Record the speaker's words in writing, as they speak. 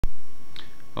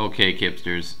Okay,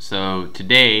 Kipsters, so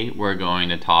today we're going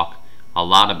to talk a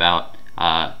lot about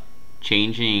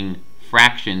changing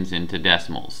fractions into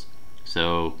decimals.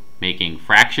 So making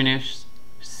fractionish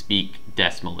speak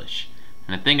decimalish.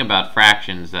 And the thing about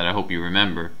fractions that I hope you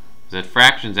remember is that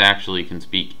fractions actually can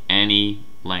speak any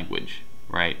language,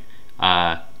 right?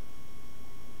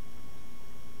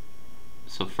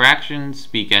 So fractions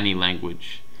speak any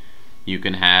language. You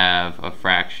can have a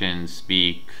fraction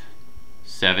speak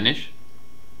 7-ish.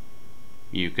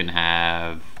 You can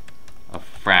have a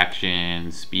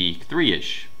fraction speak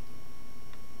 3-ish.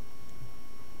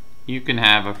 You can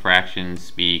have a fraction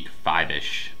speak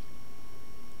 5-ish.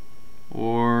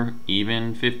 Or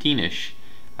even 15-ish.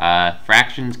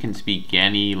 Fractions can speak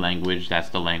any language. That's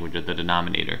the language of the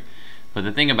denominator. But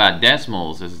the thing about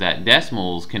decimals is that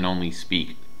decimals can only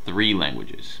speak 3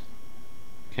 languages.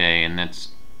 Okay, and that's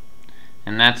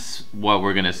what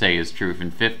we're going to say is true.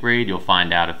 In 5th grade, you'll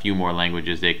find out a few more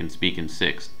languages they can speak in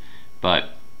 6th.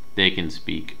 But they can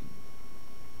speak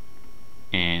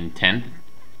in 10th,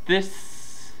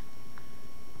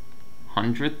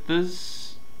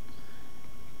 100ths,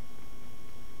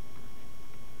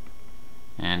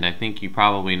 and I think you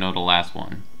probably know the last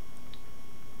one,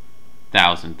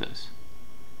 1000ths.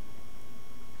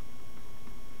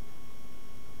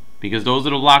 Because those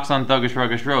are the blocks on Thuggish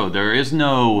Ruggish Road. There is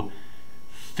no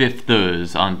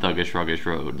 5ths on Thuggish Ruggish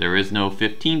Road. There is no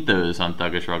 15ths on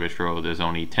Thuggish Ruggish Road. There's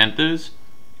only 10ths,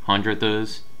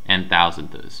 100ths, and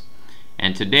 1000ths.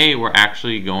 And today we're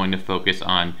actually going to focus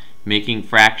on making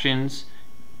fractions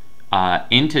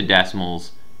into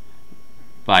decimals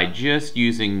by just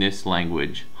using this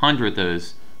language,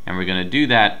 100ths, and we're going to do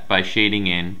that by shading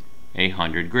in a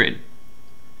 100 grid.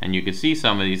 And you can see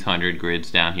some of these 100 grids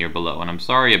down here below. And I'm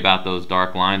sorry about those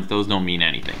dark lines. Those don't mean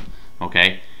anything,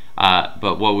 okay?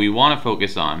 But what we want to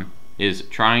focus on is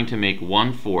trying to make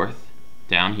 1/4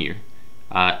 down here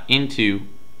into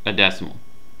a decimal.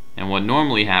 And what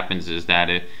normally happens is that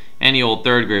if any old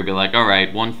 3rd grade would be like, all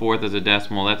right, 1/4 is a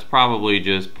decimal, that's probably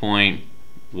just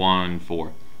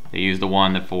 0.14. They use the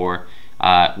 1, the 4.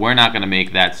 We're not going to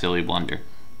make that silly blunder.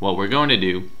 What we're going to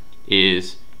do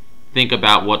is think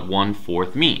about what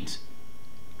 1/4 means.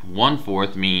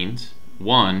 1/4 means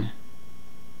 1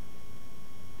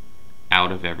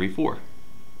 out of every 4.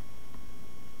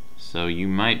 So you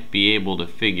might be able to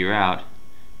figure out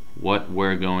what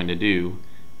we're going to do,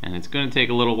 and it's going to take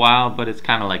a little while, but it's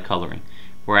kind of like coloring.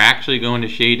 We're actually going to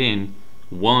shade in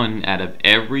 1 out of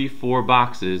every 4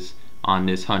 boxes on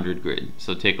this 100 grid.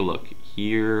 So take a look.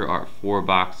 Here are 4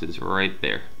 boxes right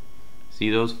there. See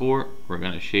those 4? We're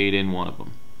going to shade in 1 of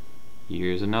them.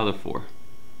 Here's another 4.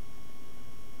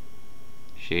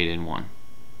 Shade in 1.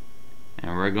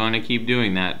 And we're going to keep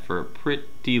doing that for a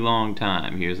pretty long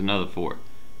time. Here's another 4.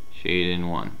 Shade in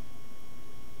 1.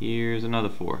 Here's another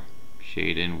 4.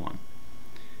 Shade in 1.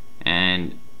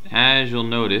 And as you'll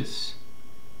notice,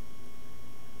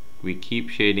 we keep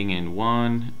shading in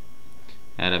 1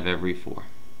 out of every 4.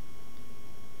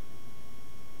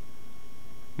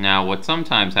 Now what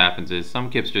sometimes happens is some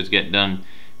kipsters get done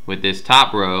with this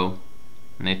top row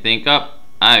and they think, oh,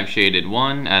 I've shaded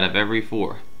 1 out of every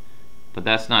 4. But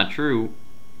that's not true.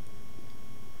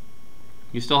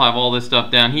 You still have all this stuff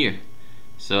down here.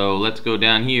 So let's go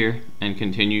down here and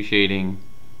continue shading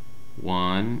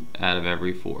 1 out of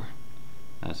every 4.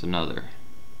 That's another.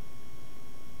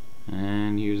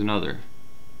 And here's another.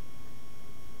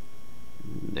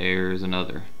 There's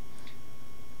another.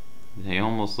 They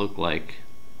almost look like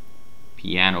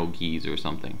piano keys or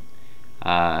something.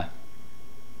 Shade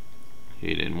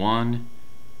in 1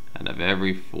 out of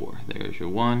every 4. There's your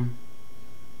 1.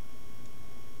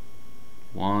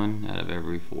 1 out of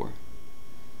every 4.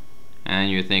 And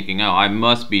you're thinking, oh, I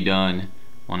must be done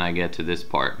when I get to this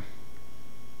part.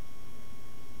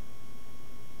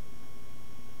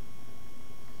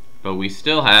 But we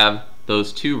still have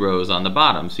those 2 rows on the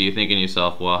bottom. So you're thinking to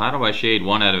yourself, well, how do I shade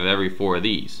 1 out of every 4 of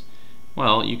these?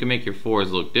 Well, you can make your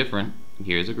 4s look different.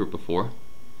 Here's a group of 4.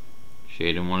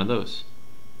 Shade in 1 of those.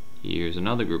 Here's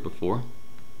another group of 4.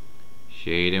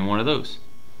 Shade in 1 of those.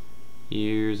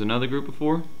 Here's another group of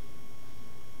 4.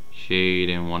 Shade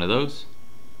in 1 of those.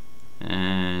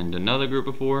 And another group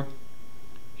of 4.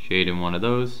 Shade in 1 of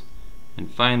those. And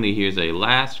finally, here's a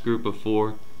last group of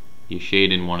 4. You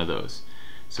shade in 1 of those.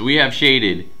 So we have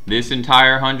shaded this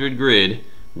entire 100 grid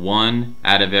 1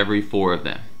 out of every 4 of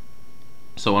them.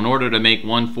 So in order to make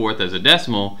 1/4 as a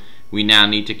decimal, we now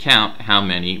need to count how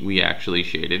many we actually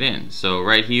shaded in. So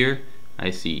right here, I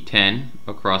see 10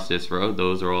 across this row.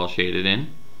 Those are all shaded in.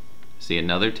 I see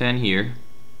another 10 here.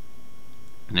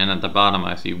 And then at the bottom,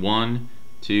 I see 1,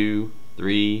 2,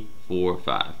 3, 4,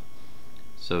 5.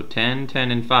 So 10,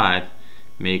 10, and 5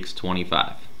 makes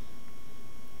 25.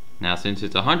 Now since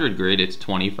it's a 100 grid, it's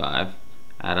 25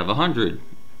 out of 100.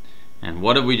 And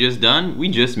what have we just done? We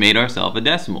just made ourselves a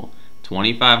decimal.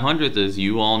 25 hundredths, as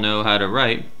you all know how to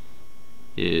write,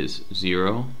 is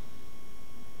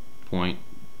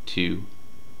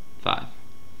 0.25.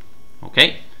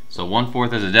 Okay, so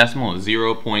 1/4 as a decimal is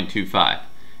 0.25.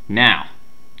 Now,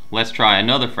 let's try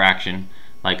another fraction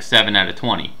like 7 out of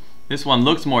 20. This one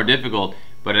looks more difficult,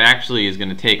 but it actually is going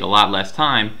to take a lot less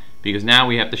time because now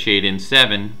we have to shade in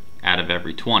 7 out of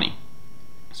every 20.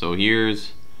 So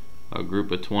here's a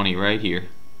group of 20 right here.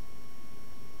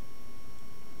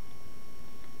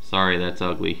 Sorry, that's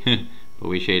ugly. But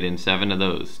we shade in 7 of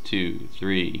those. 2,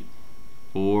 3,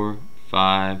 4,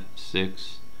 5,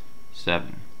 6,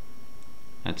 7.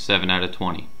 That's 7 out of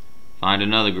 20. Find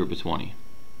another group of 20.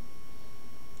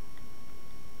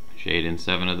 Shade in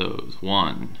 7 of those.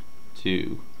 1,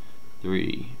 2,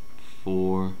 3,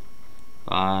 4,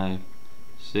 5,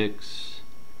 6,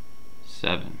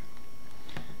 7.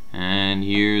 And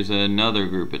here's another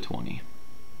group of 20.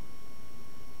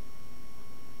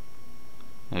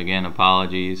 Again,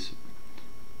 apologies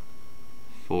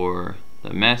for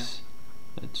the mess.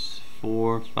 That's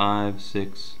 4, 5,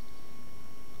 6,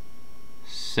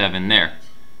 7 there.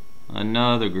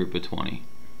 Another group of 20.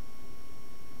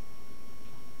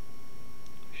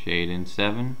 Shade in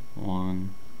 7.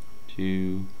 1,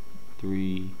 2,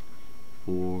 3,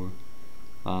 4,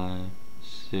 5,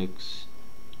 6,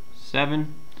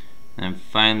 7. And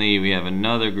finally we have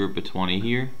another group of 20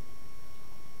 here.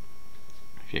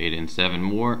 Shade in 7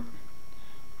 more.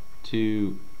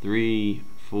 2, 3,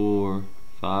 4,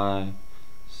 5,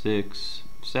 6,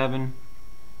 7.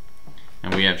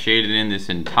 And we have shaded in this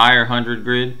entire 100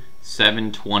 grid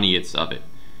 7/20ths of it.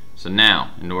 So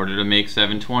now, in order to make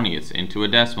 7/20ths into a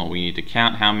decimal, we need to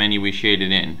count how many we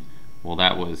shaded in. Well,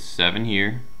 that was 7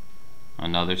 here,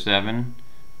 another 7,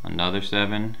 another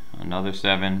 7, another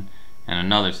 7, and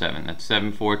another 7. That's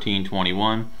 7, 14,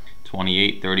 21,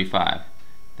 28, 35.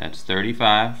 That's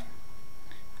 35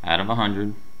 out of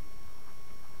 100,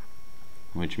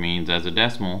 which means as a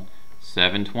decimal,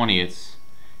 7/20ths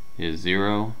is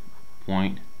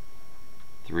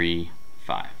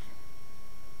 0.35.